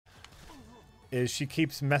is she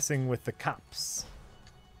keeps messing with the cops.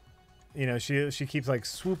 You know, she keeps like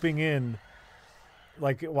swooping in,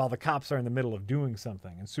 like while the cops are in the middle of doing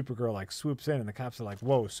something, and Supergirl like swoops in, and the cops are like,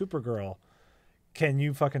 "Whoa, Supergirl, can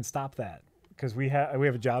you fucking stop that? Because we have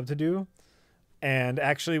a job to do." And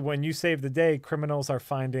actually, when you save the day, criminals are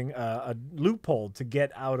finding a loophole to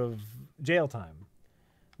get out of jail time.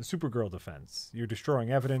 The Supergirl defense. You're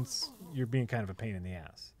destroying evidence. You're being kind of a pain in the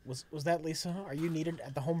ass. Was that Lisa? Are you needed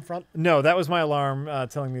at the home front? No, that was my alarm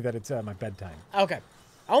telling me that it's my bedtime. Okay.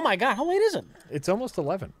 Oh my God, how late is it? It's almost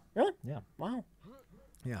 11. Really? Yeah. Wow.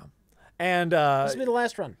 Yeah. And This will be the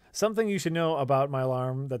last run. something you should know about my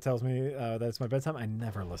alarm that tells me that it's my bedtime, I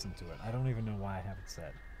never listen to it. I don't even know why I have it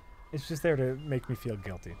set. It's just there to make me feel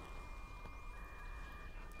guilty.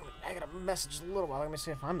 I got a message in a little while. Let me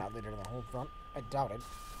see if I'm not leader to the home front. I doubt it.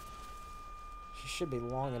 She should be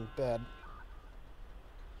long in bed.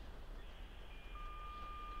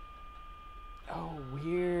 Oh,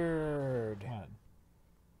 weird. What?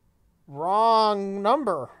 Wrong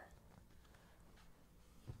number.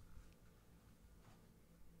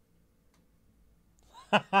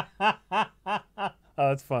 Oh,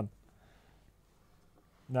 that's fun.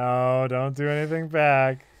 No, don't do anything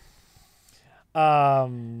back.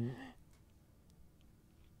 Don't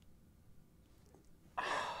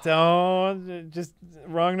just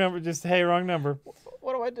wrong number. Just hey, wrong number.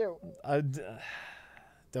 What do I do?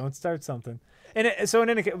 Don't start something. And so in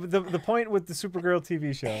any case, the point with the Supergirl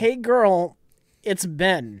TV show. Hey, girl, it's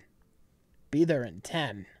Ben. Be there in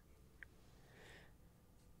 10.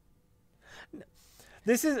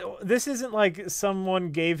 This isn't like someone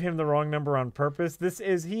gave him the wrong number on purpose. This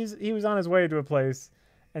is he was on his way to a place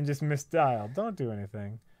and just misdialed. Don't do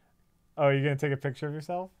anything. Oh, you're gonna take a picture of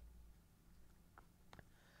yourself?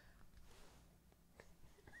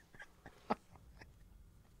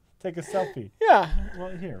 Take a selfie. Yeah.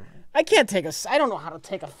 Well, here. I can't take a... I don't know how to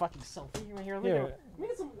take a fucking selfie. Right here, look Here. at it. We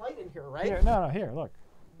get some light in here, right? Here, no, here, look.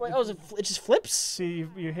 Wait, oh, it just flips? See,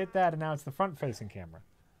 you hit that, and now it's the front-facing camera,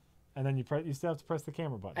 and then you still have to press the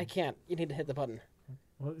camera button. I can't. You need to hit the button.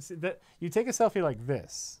 Well, see, you take a selfie like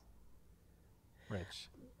this, Rich,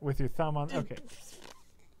 with your thumb on. Okay.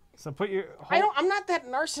 So put your. I'm not that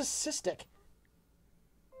narcissistic.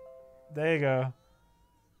 There you go.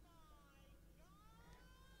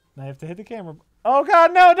 Now you have to hit the camera. Oh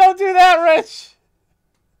God, no! Don't do that, Rich.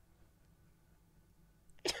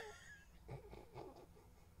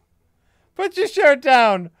 Put your shirt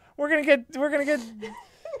down. We're gonna get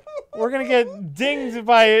dinged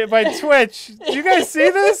by Twitch. Do you guys see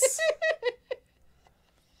this?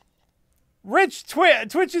 Rich,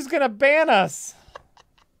 Twitch is gonna ban us.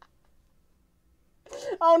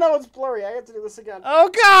 Oh no, it's blurry. I have to do this again. Oh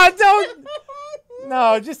God, don't.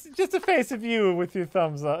 No, just a face of you with your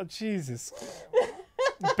thumbs up. Jesus.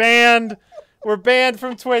 Banned. We're banned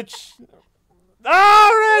from Twitch.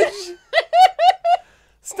 Oh, Rich!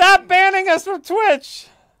 Stop banning us from Twitch.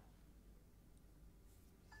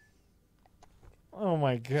 Oh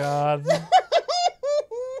my God.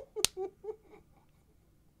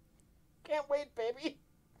 Can't wait, baby.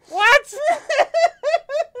 What?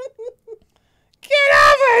 Get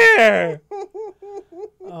over here!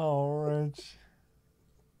 Oh, Rich.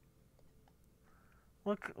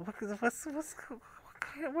 What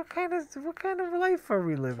kind of life are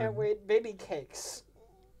we living? Can't wait, baby cakes.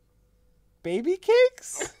 Baby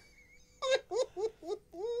cakes?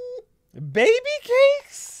 Baby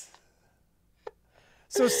cakes?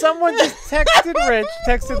 So someone just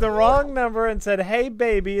texted the wrong number and said, "Hey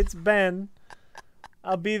baby, it's Ben.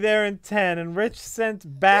 I'll be there in 10." And Rich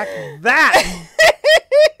sent back that.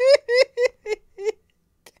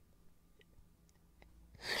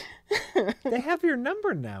 They have your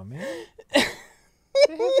number now, man. They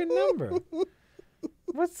have your number.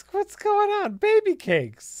 What's going on? Baby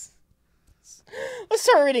cakes. Let's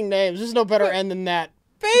start reading names. There's no better end than that.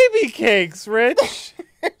 Baby cakes, Rich.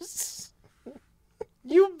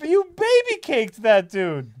 You baby caked that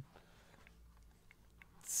dude.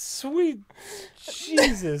 Sweet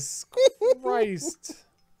Jesus Christ.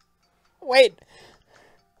 Wait.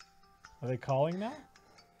 Are they calling now?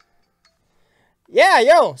 Yeah,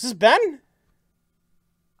 yo, is this Ben?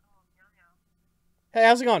 Hey,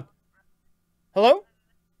 how's it going? Hello?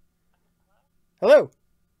 Hello?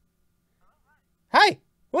 Hi,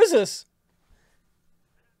 who is this?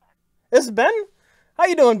 This is Ben? How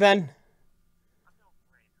you doing, Ben?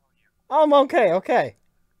 I'm okay, okay.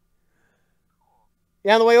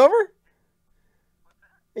 You on the way over?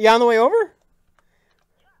 You on the way over?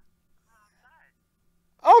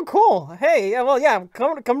 Oh, cool. Hey, yeah, well, yeah,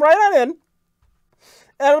 come right on in.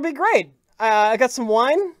 That'll be great. I got some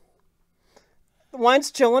wine. The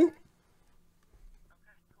wine's chilling.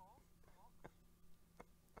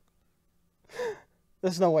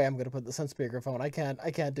 There's no way I'm gonna put this on speakerphone. I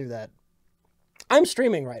can't do that. I'm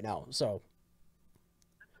streaming right now, so.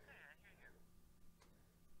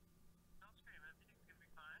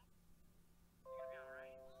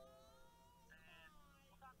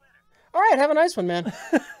 All right, have a nice one, man.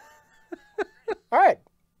 All right.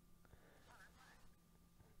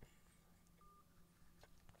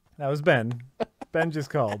 That was Ben. Ben just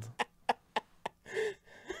called.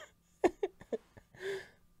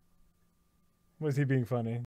 Was he being funny?